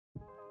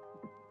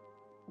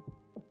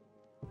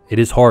It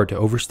is hard to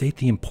overstate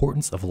the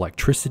importance of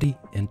electricity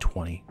in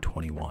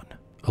 2021.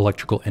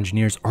 Electrical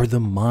engineers are the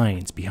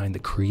minds behind the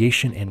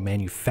creation and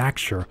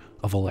manufacture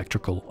of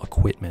electrical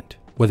equipment.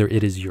 Whether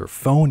it is your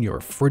phone, your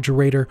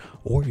refrigerator,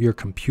 or your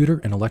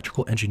computer, an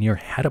electrical engineer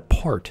had a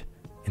part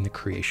in the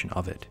creation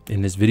of it.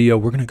 In this video,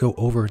 we're going to go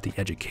over the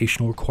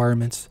educational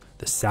requirements,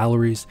 the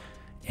salaries,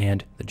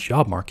 and the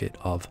job market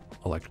of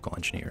electrical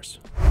engineers.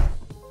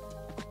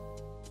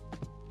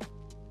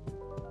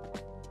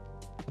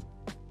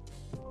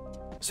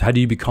 So how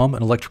do you become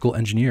an electrical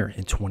engineer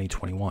in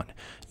 2021?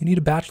 You need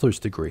a bachelor's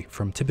degree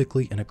from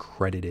typically an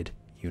accredited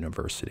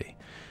university.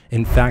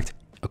 In fact,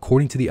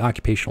 according to the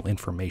Occupational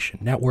Information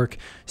Network,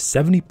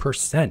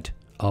 70%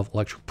 of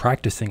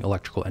practicing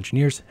electrical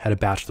engineers had a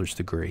bachelor's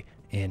degree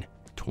in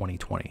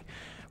 2020,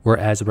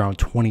 whereas around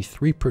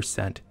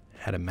 23%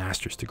 had a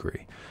master's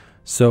degree.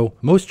 So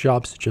most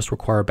jobs just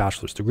require a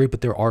bachelor's degree, but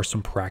there are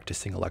some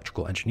practicing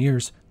electrical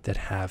engineers that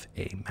have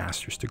a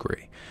master's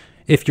degree.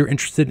 If you're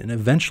interested in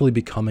eventually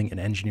becoming an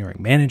engineering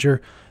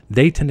manager,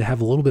 they tend to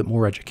have a little bit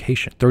more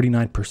education.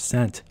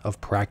 39% of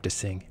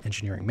practicing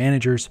engineering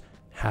managers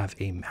have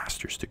a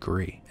master's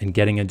degree. And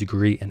getting a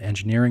degree in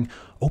engineering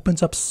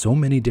opens up so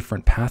many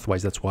different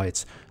pathways. That's why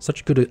it's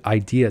such a good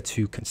idea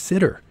to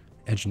consider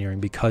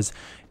engineering, because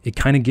it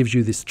kind of gives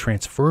you this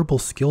transferable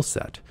skill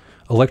set.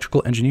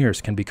 Electrical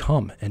engineers can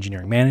become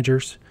engineering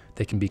managers.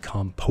 They can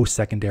become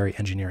post-secondary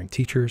engineering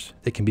teachers.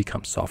 They can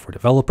become software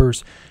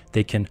developers.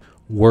 They can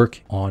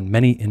work on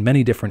in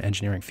many different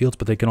engineering fields,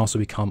 but they can also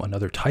become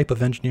another type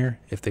of engineer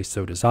if they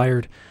so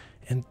desired.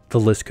 And the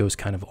list goes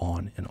kind of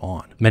on and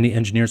on. Many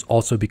engineers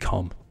also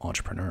become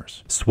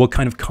entrepreneurs. So what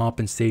kind of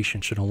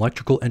compensation should an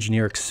electrical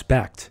engineer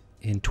expect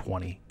in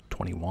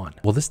 2021?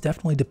 Well, this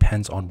definitely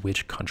depends on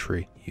which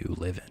country you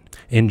live in.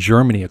 In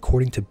Germany,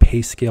 according to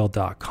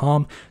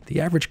payscale.com, the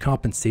average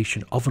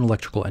compensation of an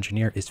electrical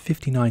engineer is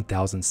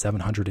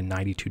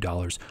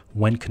 $59,792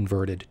 when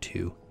converted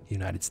to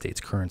United States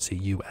currency,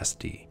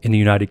 USD. In the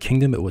United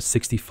Kingdom, it was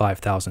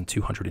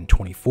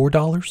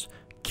 $65,224.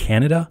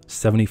 Canada,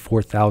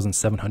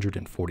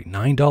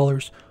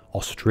 $74,749.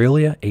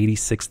 Australia,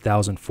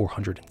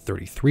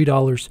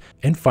 $86,433.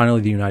 And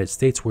finally, the United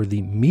States, where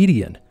the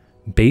median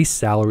base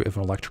salary of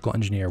an electrical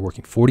engineer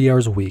working 40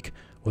 hours a week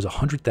was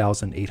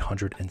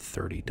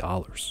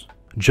 $100,830.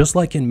 Just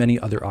like in many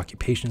other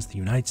occupations, the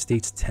United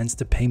States tends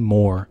to pay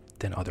more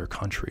than other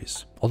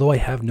countries. Although I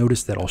have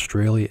noticed that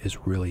Australia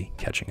is really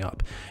catching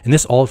up. And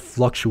this all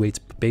fluctuates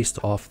based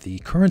off the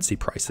currency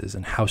prices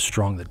and how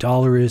strong the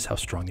dollar is, how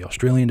strong the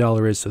Australian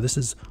dollar is. So this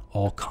is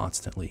all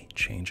constantly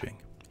changing.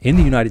 In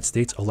the United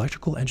States,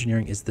 electrical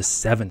engineering is the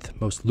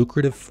 7th most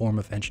lucrative form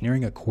of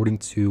engineering according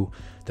to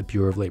the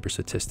Bureau of Labor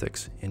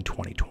Statistics in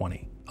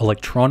 2020.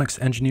 Electronics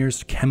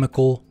engineers,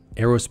 chemical,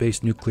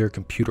 aerospace, nuclear,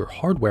 computer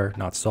hardware,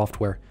 not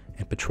software,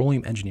 and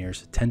petroleum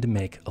engineers tend to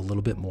make a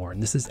little bit more,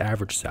 and this is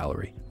average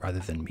salary rather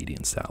than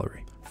median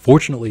salary.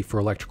 Fortunately for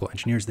electrical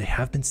engineers, they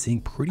have been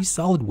seeing pretty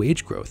solid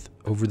wage growth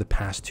over the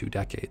past 2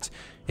 decades.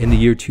 In the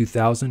year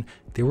 2000,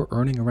 they were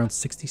earning around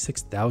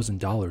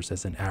 $66,000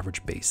 as an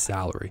average base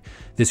salary.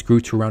 This grew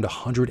to around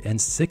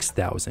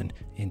 $106,000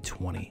 in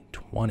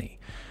 2020.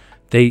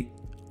 They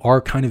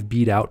are kind of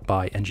beat out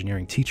by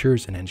engineering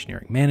teachers and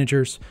engineering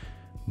managers,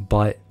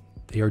 but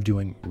they are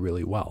doing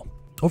really well.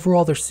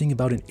 Overall, they're seeing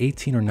about an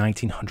 $1,800 or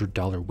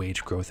 $1,900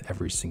 wage growth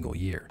every single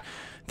year.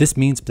 This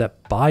means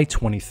that by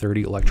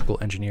 2030, electrical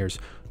engineers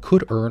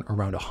could earn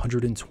around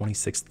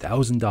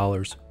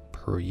 $126,000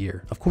 per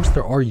year. Of course,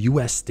 there are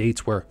US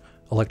states where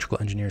electrical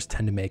engineers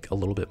tend to make a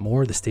little bit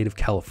more. The state of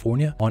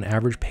California, on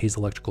average, pays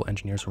electrical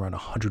engineers around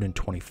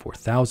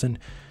 $124,000.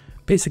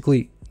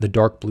 Basically, the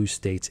dark blue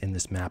states in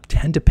this map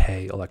tend to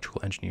pay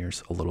electrical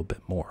engineers a little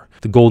bit more.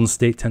 The Golden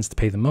State tends to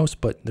pay the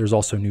most, but there's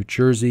also New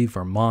Jersey,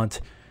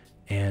 Vermont,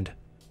 and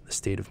the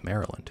state of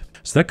Maryland.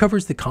 So that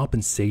covers the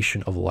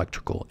compensation of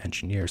electrical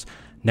engineers.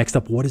 Next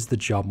up, what is the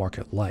job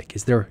market like?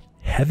 Is there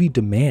heavy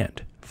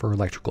demand for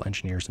electrical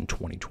engineers in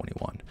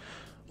 2021?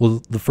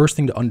 Well, the first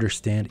thing to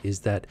understand is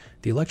that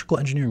the electrical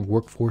engineering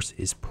workforce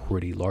is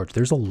pretty large.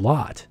 There's a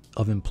lot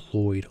of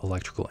employed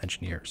electrical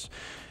engineers.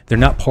 They're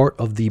not part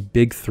of the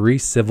big 3,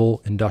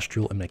 civil,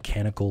 industrial, and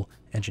mechanical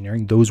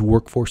engineering. Those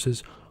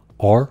workforces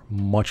are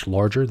much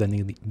larger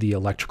than the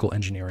electrical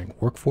engineering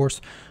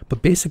workforce,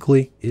 but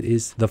basically it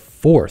is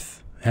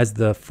has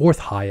the fourth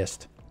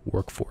highest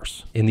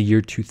workforce. In the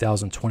year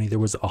 2020, there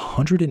was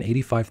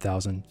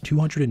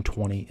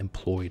 185,220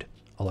 employed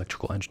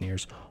electrical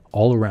engineers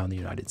all around the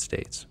United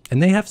States.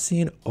 And they have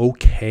seen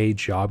okay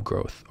job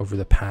growth over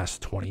the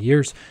past 20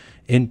 years.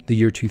 In the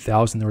year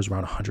 2000, there was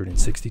around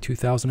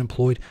 162,000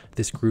 employed.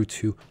 This grew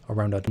to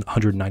around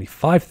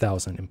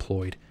 195,000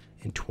 employed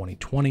in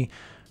 2020.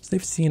 So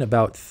they've seen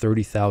about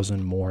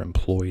 30,000 more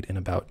employed in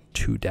about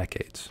 2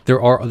 decades. There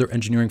are other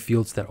engineering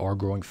fields that are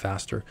growing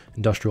faster.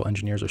 Industrial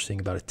engineers are seeing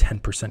about a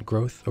 10%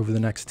 growth over the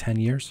next 10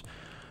 years,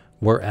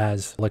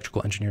 whereas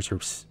electrical engineers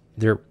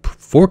they're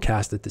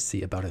forecasted to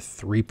see about a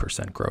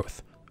 3%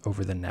 growth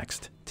over the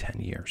next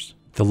 10 years.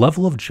 The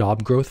level of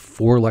job growth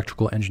for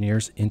electrical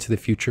engineers into the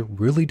future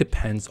really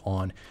depends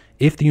on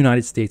if the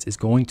United States is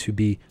going to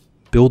be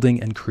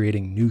building and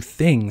creating new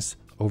things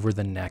over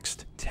the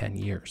next 10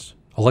 years.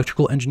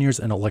 Electrical engineers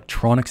and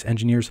electronics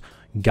engineers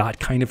got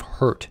kind of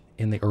hurt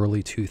in the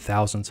early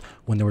 2000s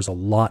when there was a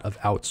lot of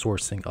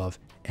outsourcing of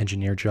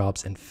engineer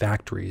jobs and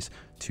factories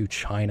to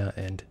China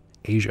and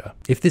Asia.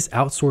 If this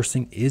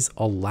outsourcing is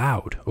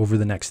allowed over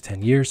the next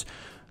 10 years,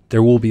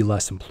 there will be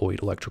less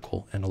employed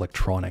electrical and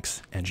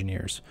electronics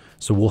engineers.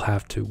 So we'll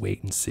have to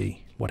wait and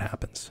see what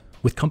happens.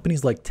 With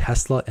companies like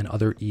Tesla and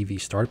other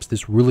EV startups,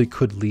 this really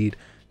could lead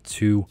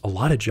to a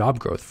lot of job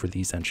growth for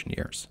these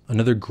engineers.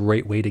 Another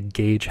great way to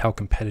gauge how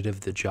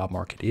competitive the job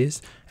market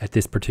is at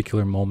this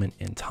particular moment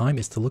in time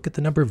is to look at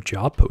the number of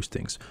job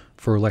postings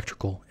for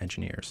electrical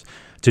engineers.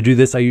 To do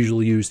this, I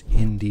usually use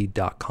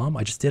Indeed.com.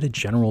 I just did a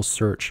general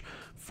search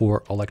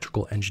for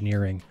electrical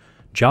engineering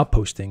job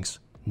postings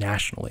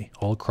nationally,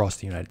 all across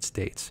the United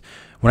States.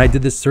 When I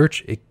did this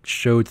search, it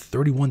showed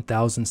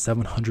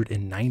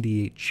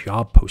 31,798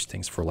 job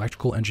postings for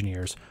electrical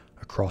engineers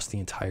across the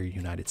entire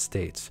United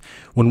States.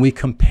 When we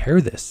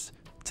compare this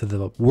to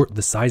the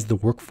size of the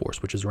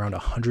workforce, which is around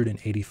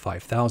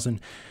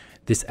 185,000,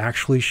 this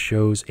actually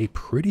shows a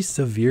pretty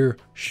severe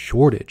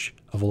shortage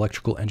of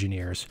electrical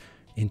engineers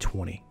in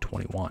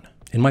 2021.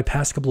 In my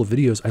past couple of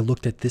videos, I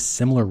looked at this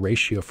similar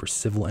ratio for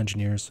civil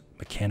engineers,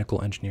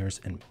 mechanical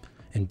engineers, and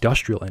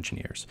industrial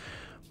engineers,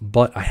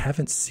 but I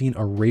haven't seen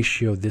a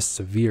ratio this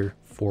severe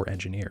for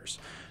engineers.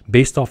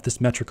 Based off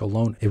this metric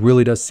alone, it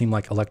really does seem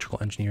like electrical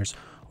engineers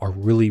are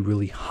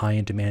really high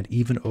in demand,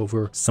 even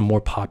over some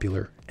more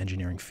popular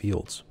engineering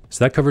fields.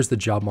 So that covers the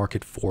job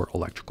market for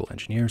electrical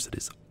engineers. It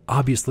is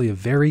obviously a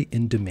very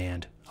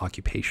in-demand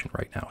occupation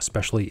right now,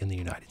 especially in the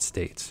United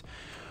States.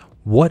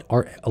 What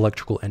are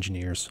electrical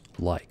engineers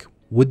like?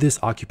 Would this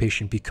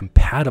occupation be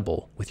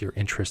compatible with your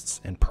interests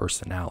and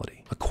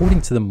personality?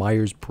 According to the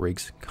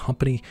Myers-Briggs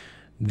company,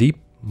 the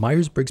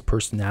Myers-Briggs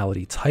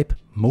personality type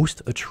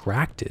most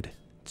attracted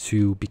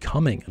to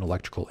becoming an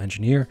electrical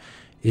engineer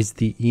is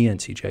the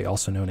ENTJ,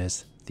 also known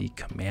as the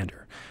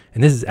commander.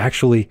 And this is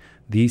actually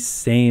the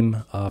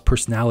same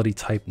personality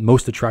type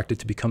most attracted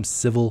to become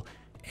civil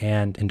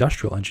and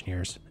industrial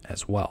engineers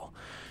as well.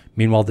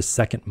 Meanwhile, the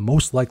second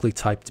most likely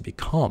type to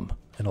become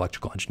an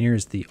electrical engineer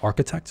is the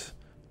architect,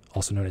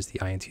 also known as the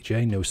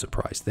INTJ, no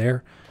surprise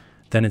there.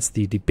 Then it's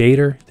the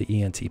debater, the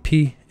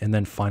ENTP, and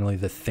then finally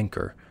the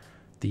thinker,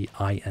 the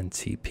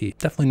INTP.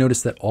 Definitely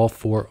notice that all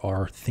four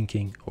are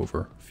thinking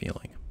over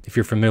feeling. If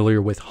you're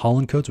familiar with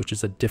Timecodes, which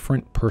is a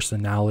different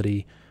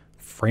personality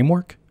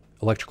framework,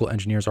 electrical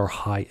engineers are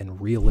high in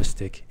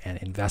realistic and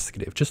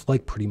investigative, just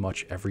like pretty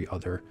much every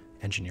other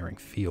engineering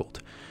field.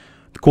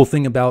 The cool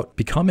thing about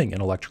becoming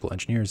an electrical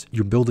engineer is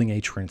you're building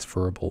a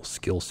transferable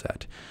skill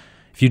set.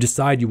 If you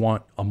decide you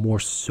want a more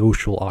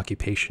social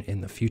occupation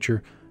in the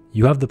future,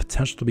 you have the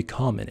potential to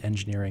become an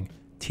engineering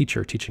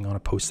teacher teaching on a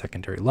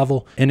post-secondary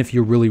level. And if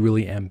you're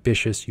really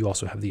ambitious, you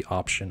also have the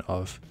option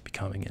of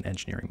becoming an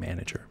engineering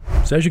manager.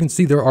 So as you can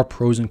see, there are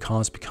pros and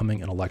cons to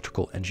becoming an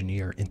electrical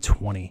engineer in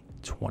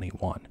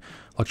 2021.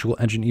 Electrical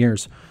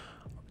engineers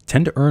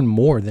tend to earn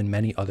more than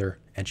many other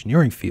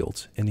engineering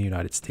fields in the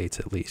United States,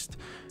 at least.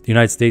 The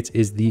United States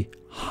is the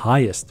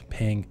highest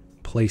paying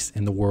place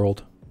in the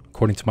world,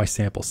 according to my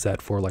sample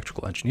set, for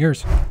electrical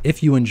engineers.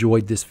 If you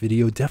enjoyed this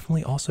video,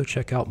 definitely also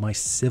check out my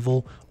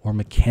civil or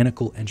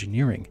mechanical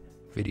engineering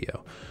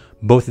video.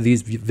 Both of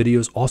these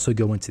videos also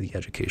go into the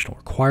educational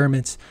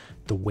requirements,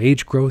 the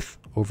wage growth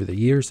over the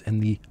years,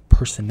 and the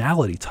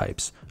personality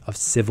types of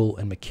civil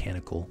and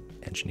mechanical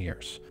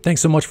engineers. Thanks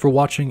so much for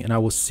watching, and I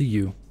will see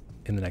you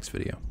in the next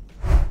video.